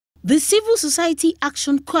The Civil Society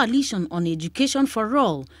Action Coalition on Education for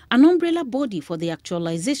All, an umbrella body for the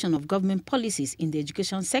actualization of government policies in the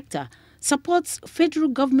education sector, supports federal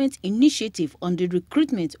government initiative on the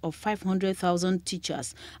recruitment of 500,000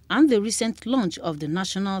 teachers and the recent launch of the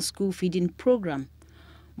National School Feeding Program.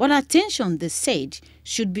 But attention, they said,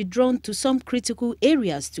 should be drawn to some critical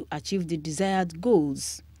areas to achieve the desired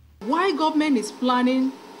goals. Why government is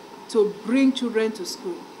planning to bring children to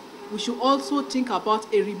school, we should also think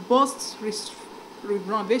about a robust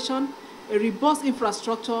renovation, a robust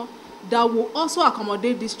infrastructure that will also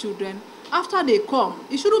accommodate these children. After they come,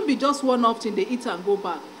 it shouldn't be just one-off thing, they eat and go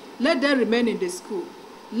back. Let them remain in the school.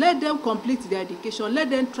 Let them complete their education. Let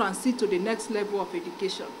them transit to the next level of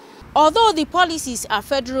education. Although the policies are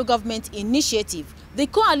federal government initiative, the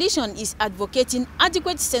coalition is advocating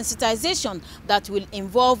adequate sensitization that will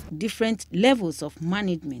involve different levels of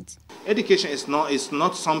management. Education is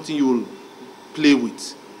not something you will play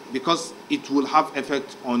with, because it will have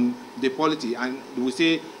effect on the quality, and we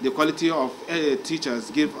say the quality of teachers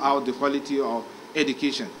give out the quality of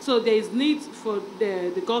education. So there is need for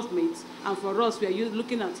the government, and for us we are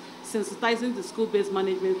looking at sensitizing the school-based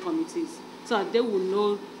management committees so that they will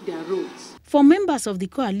know their roles. For members of the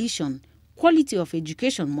coalition, quality of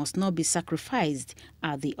education must not be sacrificed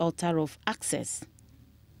at the altar of access.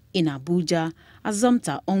 In Abuja,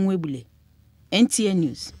 Azomta Onwebule, NTA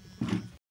News.